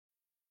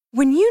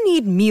When you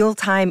need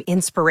mealtime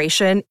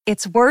inspiration,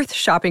 it's worth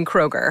shopping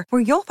Kroger,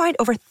 where you'll find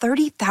over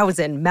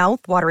 30,000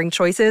 mouth-watering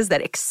choices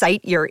that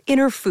excite your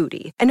inner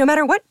foodie. And no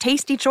matter what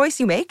tasty choice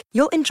you make,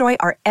 you'll enjoy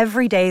our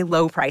everyday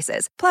low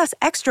prices, plus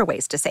extra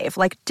ways to save,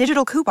 like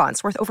digital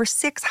coupons worth over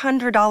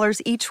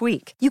 $600 each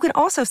week. You can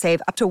also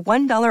save up to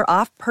 $1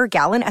 off per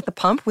gallon at the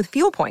pump with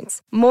fuel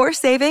points. More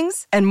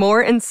savings and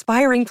more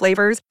inspiring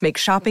flavors make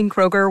shopping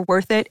Kroger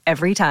worth it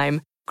every time.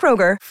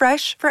 Kroger,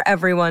 fresh for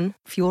everyone.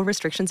 Fuel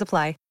restrictions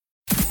apply.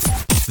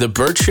 The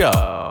Burt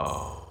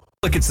Show.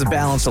 Look, it's the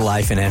balance of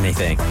life in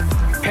anything.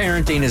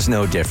 Parenting is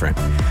no different.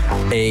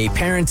 A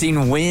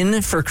parenting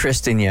win for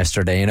Kristen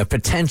yesterday and a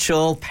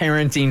potential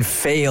parenting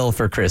fail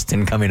for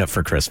Kristen coming up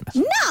for Christmas.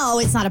 No,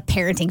 it's not a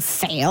parenting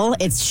fail.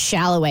 It's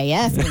shallow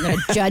AF. You're going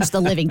to judge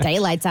the living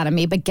daylights out of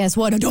me, but guess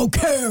what? I don't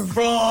care.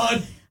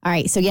 Fraud. All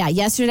right, so yeah,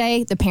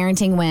 yesterday, the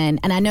parenting win.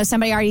 And I know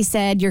somebody already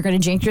said you're going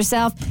to jinx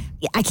yourself.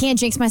 I can't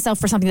jinx myself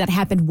for something that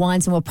happened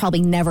once and will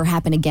probably never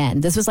happen again.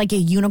 This was like a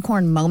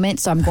unicorn moment,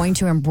 so I'm going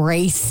to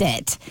embrace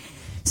it.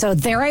 So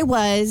there I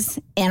was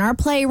in our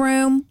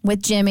playroom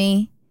with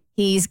Jimmy.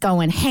 He's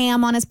going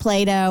ham on his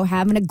Play-Doh,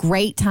 having a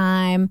great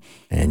time.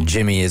 And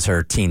Jimmy is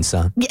her teen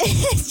son.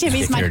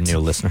 Jimmy's if you're a new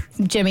listener.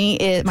 Jimmy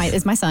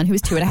is my son,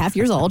 who's 2.5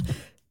 years old.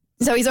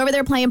 So he's over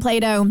there playing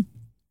Play-Doh.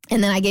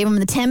 And then I gave him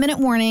the 10-minute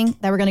warning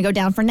that we're going to go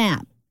down for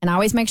nap. And I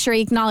always make sure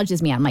he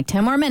acknowledges me. I'm like,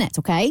 10 more minutes,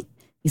 okay?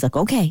 He's like,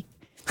 okay.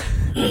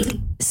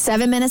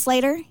 7 minutes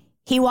later,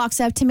 he walks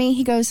up to me.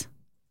 He goes,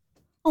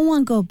 I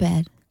want to go to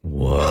bed.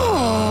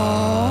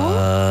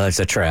 Whoa. It's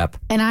a trap.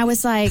 And I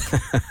was like,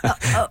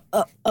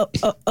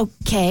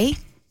 okay.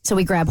 So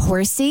we grab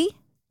Horsey.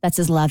 That's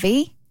his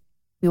lovey.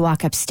 We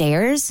walk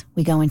upstairs.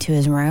 We go into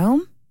his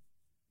room.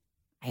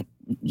 I,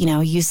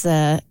 use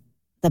the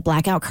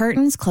blackout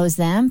curtains, close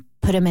them,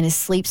 put him in his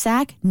sleep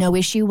sack. No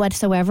issue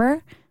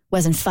whatsoever.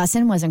 Wasn't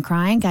fussing, wasn't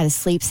crying. Got his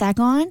sleep sack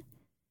on.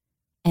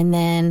 And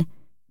then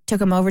took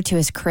him over to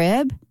his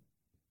crib.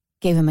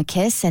 Gave him a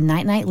kiss, said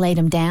night-night, laid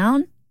him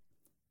down.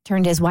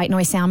 Turned his white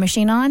noise sound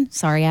machine on.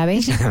 Sorry, Abby.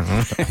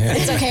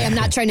 It's okay. I'm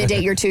not trying to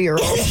date your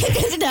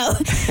 2-year-old. No.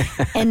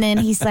 And then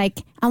he's like,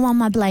 I want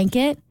my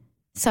blanket.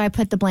 So I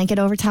put the blanket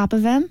over top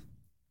of him.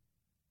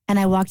 And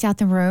I walked out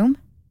the room.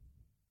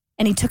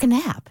 And he took a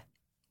nap.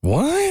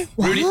 What?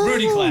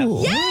 Rudy clap.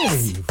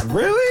 Yes.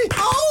 Really?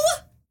 Oh,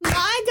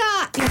 my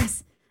God.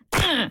 Yes.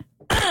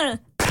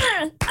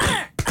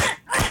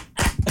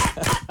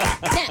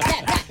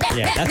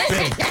 Yeah, that's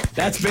big.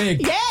 That's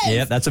big. Yes.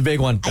 Yep, that's a big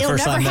one. The It'll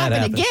first never time that happen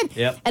happened. again.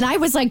 Yep. And I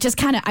was like,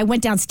 I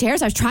went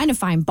downstairs. I was trying to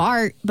find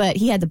Bart, but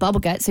he had the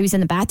bubble gut, so he was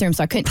in the bathroom,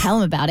 so I couldn't tell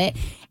him about it.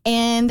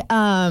 And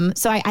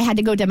so I had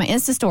to go to my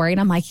Insta story,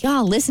 and I'm like,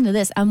 y'all, listen to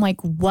this. I'm like,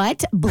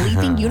 what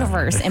bleeping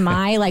universe am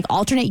I, like,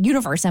 alternate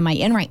universe am I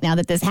in right now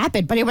that this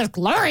happened? But it was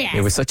glorious. It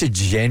was such a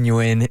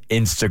genuine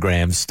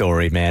Instagram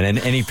story, man. And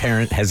any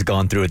parent has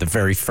gone through it the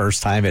very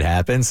first time it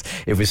happens.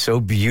 It was so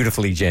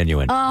beautifully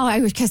genuine. Oh,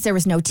 because there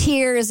was no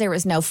tears, there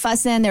was no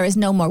fussing, there was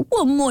no more,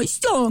 one more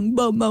song,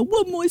 mama,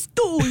 one more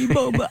story,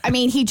 mama. I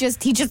mean, he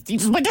just went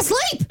to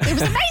sleep. It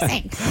was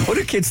amazing. What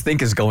do kids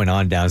think is going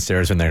on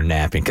downstairs when they're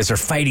napping? Because they're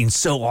fighting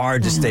so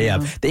hard to stay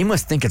up. They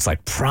must think it's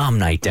like prom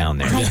night down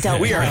there. I don't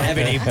We are know.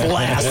 having a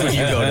blast when you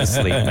go to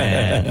sleep,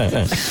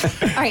 man.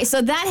 All right,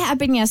 so that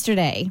happened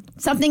yesterday.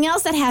 Something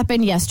else that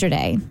happened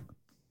yesterday.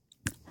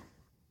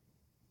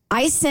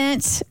 I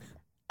sent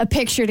a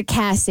picture to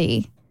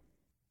Cassie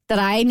that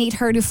I need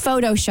her to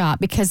Photoshop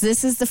because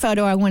this is the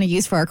photo I want to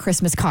use for our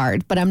Christmas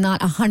card, but I'm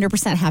not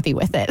 100% happy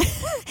with it.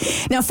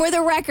 Now, for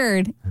the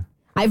record,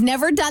 I've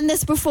never done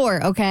this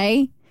before,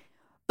 okay?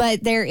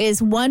 But there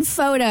is one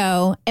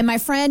photo, and my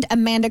friend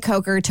Amanda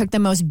Coker took the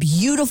most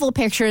beautiful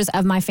pictures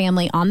of my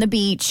family on the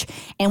beach,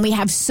 and we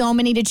have so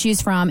many to choose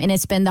from, and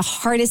it's been the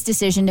hardest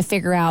decision to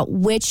figure out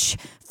which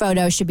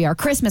photo should be our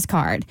Christmas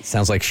card.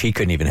 Sounds like she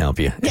couldn't even help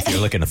you if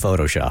you're looking to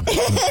Photoshop.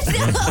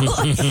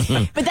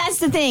 No. But that's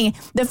the thing.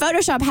 The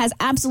Photoshop has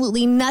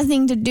absolutely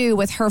nothing to do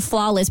with her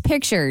flawless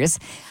pictures.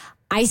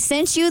 I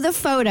sent you the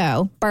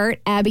photo,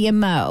 Bert, Abby, and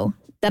Mo,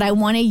 that I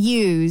want to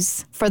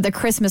use for the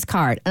Christmas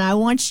card. And I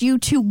want you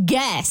to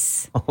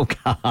guess what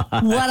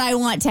I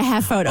want to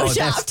have photoshopped. Oh,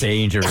 that's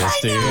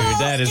dangerous, dude.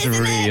 That is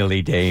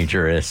really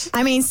dangerous.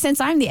 I mean,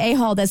 since I'm the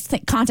a-hole that's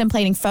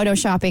contemplating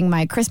photoshopping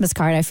my Christmas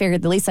card, I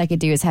figured the least I could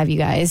do is have you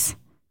guys.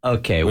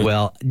 Okay,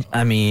 well,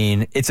 I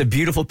mean, it's a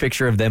beautiful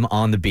picture of them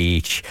on the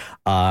beach.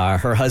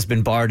 Her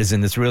husband, Bart, is in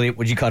this really,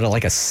 would you call it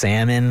like a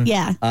salmon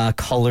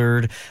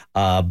colored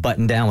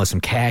button down with some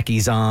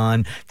khakis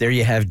on. There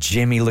you have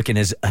Jimmy looking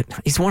he's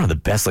one of the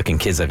best looking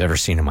kids I've ever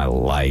seen in my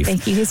life.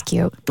 Thank you, he's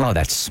cute. Oh,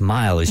 that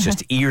smile is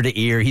just ear to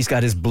ear. He's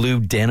got his blue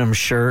denim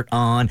shirt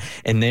on,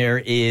 and there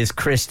is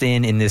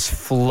Kristen in this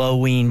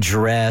flowing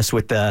dress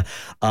with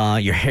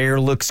your hair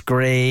looks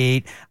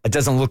great. It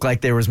doesn't look like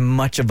there was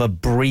much of a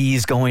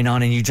breeze going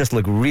on, and you just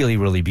look really,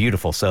 really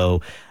beautiful.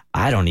 So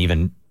I don't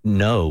even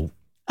know.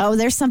 Oh,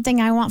 there's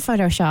something I want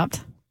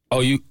photoshopped.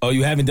 Oh,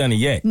 you haven't done it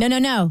yet?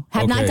 No.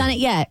 Have not done it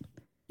yet.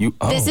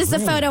 This is the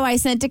really? photo I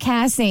sent to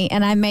Cassie,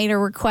 and I made a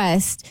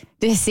request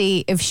to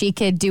see if she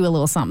could do a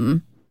little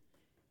something.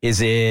 Is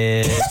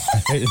it?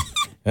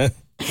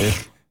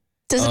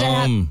 Does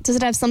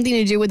it have something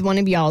to do with one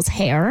of y'all's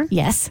hair?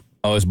 Yes.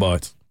 Oh, it's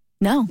Bart's.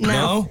 No.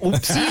 No?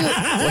 Oops. You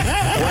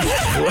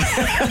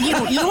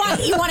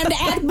want him to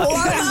add more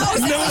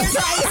of those?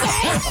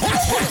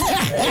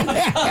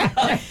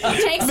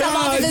 Take some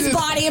off of his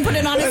body and put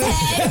it on his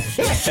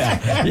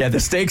head. Yeah, the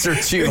stakes are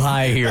too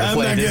high here. I'm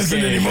not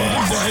guessing anymore.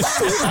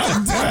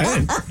 I'm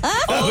done.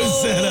 I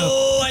was set up.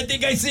 Oh, I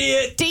think I see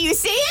it. Do you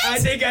see it? I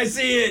think I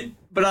see it.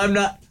 But I'm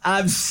not.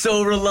 I'm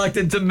so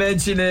reluctant to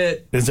mention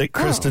it. Is it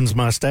Kristen's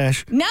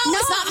mustache? No,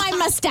 it's not my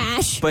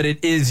mustache. But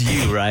it is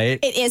you, right?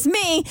 It is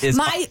me. Is-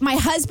 My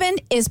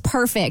husband is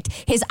perfect.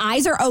 His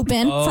eyes are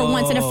open for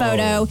once in a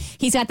photo.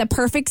 He's got the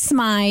perfect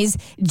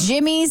smize.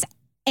 Jimmy's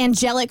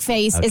angelic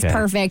face is Okay.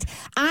 perfect.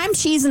 I'm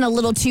cheesing a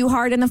little too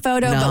hard in the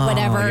photo, No, but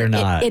whatever. you're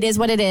not. It is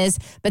what it is.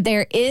 But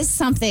there is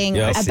something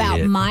Yeah, I see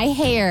about it. my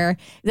hair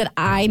that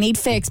I need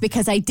fixed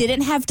because I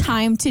didn't have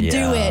time to do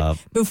Yeah. it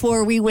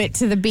before we went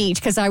to the beach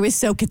because I was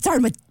so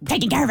concerned with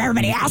taking care of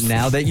everybody else.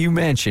 Now that you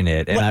mention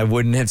it, and I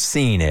wouldn't have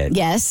seen it.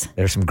 Yes.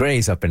 There's some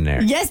grays up in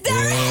there. Yes,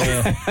 there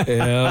is.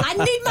 Yeah. I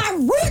need my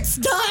roots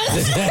done.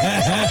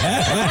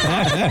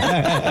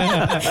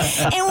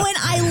 And when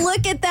I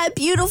look at that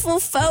beautiful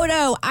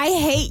photo, I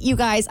hate you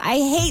guys. I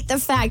hate the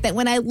fact that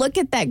when I look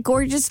at that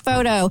gorgeous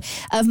photo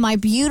of my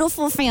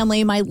beautiful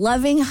family, my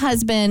loving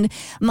husband,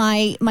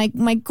 my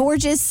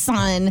gorgeous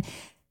son,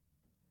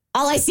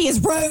 all I see is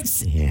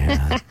roots.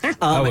 Yeah.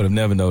 I would have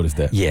never noticed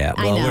that. Yeah.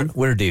 I Well, know.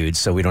 we're dudes,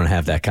 so we don't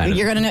have that kind of.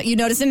 You're gonna know. You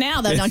notice it now,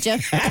 though, don't you?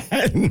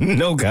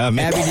 No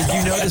comment. Abby, did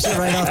you notice it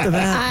right off the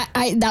bat?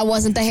 That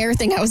wasn't the hair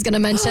thing I was going to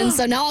mention,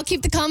 so now I'll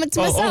keep the comment to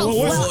myself.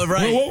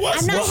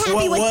 I'm not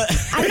happy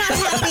with. I'm not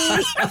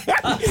happy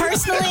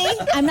personally.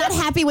 I'm not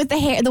happy with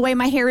the way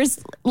my hair is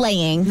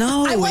laying.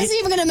 No. I wasn't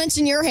even going to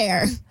mention your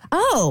hair.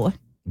 Oh.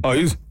 Oh,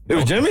 it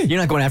was Jimmy? You're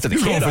not going after the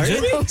kid, are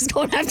you? I was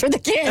going after the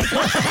kid.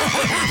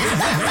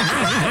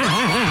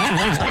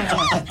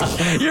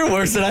 You're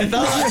worse than I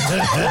thought.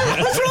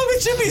 What's wrong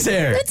with Jimmy's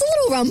hair? It's a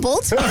little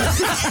rumpled.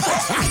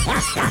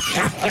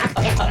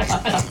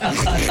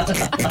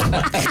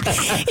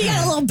 He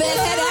got a little bit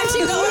head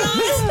action going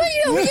on. But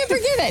we can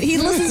forgive it. He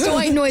listens to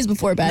white noise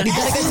before bed. He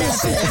got a good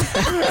nap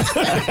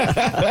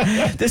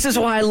in. This is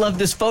why I love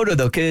this photo,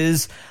 though,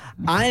 because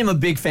I am a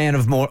big fan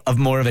of more of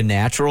a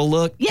natural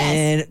look.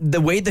 Yes. And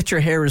the way that your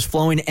hair is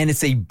flowing and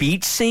it's a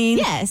beach scene,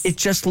 Yes. it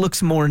just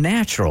looks more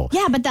natural.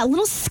 Yeah, but that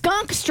little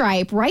skunk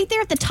stripe right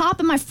there at the top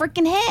of my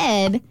freaking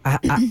head.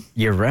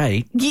 You're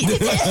right.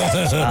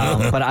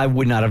 But I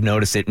would not have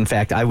noticed it. In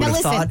fact, I would have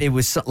listen. thought it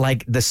was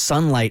like the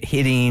sunlight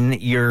hitting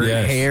your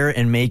Yes. hair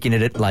and making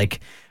it like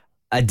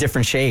a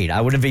different shade. I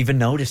wouldn't have even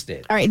noticed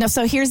it. All right, no,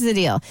 so here's the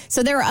deal.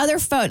 So there are other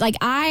photos. Like,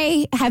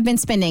 I have been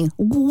spending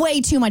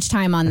way too much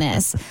time on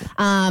this.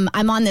 I'm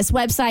on this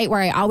website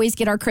where I always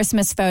get our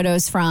Christmas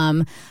photos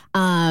from,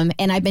 and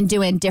I've been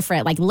doing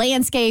different, like,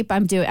 landscape.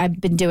 I've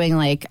been doing,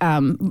 like,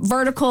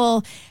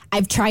 vertical.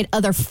 I've tried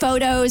other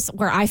photos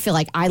where I feel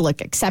like I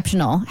look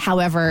exceptional.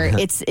 However,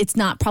 it's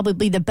not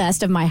probably the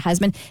best of my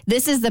husband.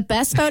 This is the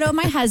best photo of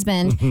my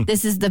husband.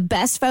 This is the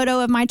best photo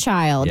of my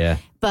child. Yeah.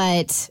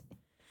 But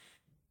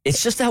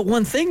It's just that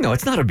one thing, though.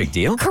 It's not a big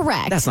deal.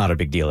 Correct. That's not a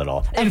big deal at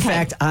all. In Okay.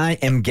 fact, I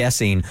am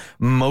guessing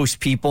most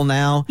people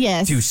now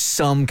Yes. do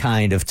some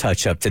kind of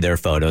touch up to their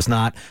photos,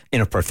 not in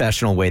a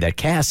professional way that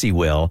Cassie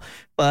will,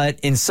 but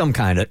in some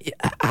kind of,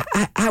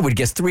 I would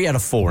guess 3 out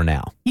of 4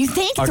 now. you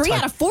think Our 3 type-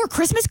 out of 4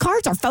 Christmas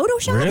cards are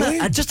Photoshopped?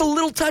 Really? Just a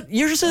little touch.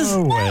 Yours is,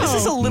 way. this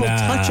is a little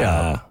Nah. touch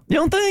up. You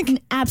don't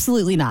think?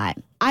 Absolutely not.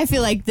 I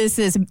feel like this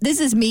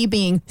is me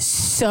being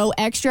so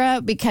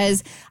extra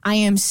because I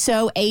am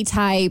so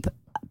A-type,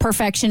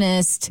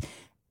 perfectionist.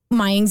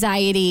 My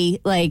anxiety,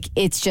 like,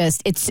 it's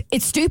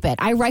stupid.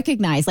 I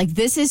recognize, like,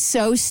 this is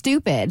so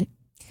stupid,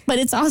 but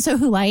it's also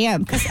who I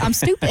am because I'm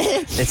stupid.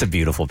 It's a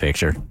beautiful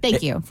picture.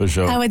 Thank you. For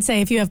sure. I would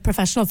say if you have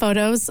professional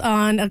photos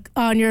on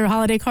your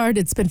holiday card,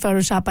 it's been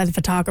photoshopped by the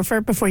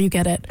photographer before you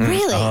get it.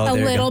 Really? Oh, A there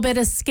you little go. bit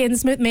of skin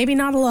smooth, maybe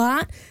not a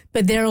lot,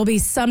 but there will be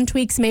some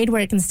tweaks made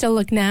where it can still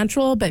look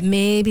natural, but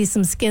maybe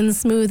some skin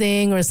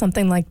smoothing or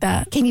something like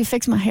that. Can you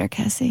fix my hair,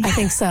 Cassie? I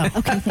think so.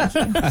 Okay, thank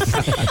you.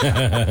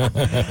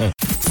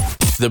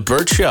 The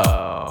Burt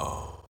Show.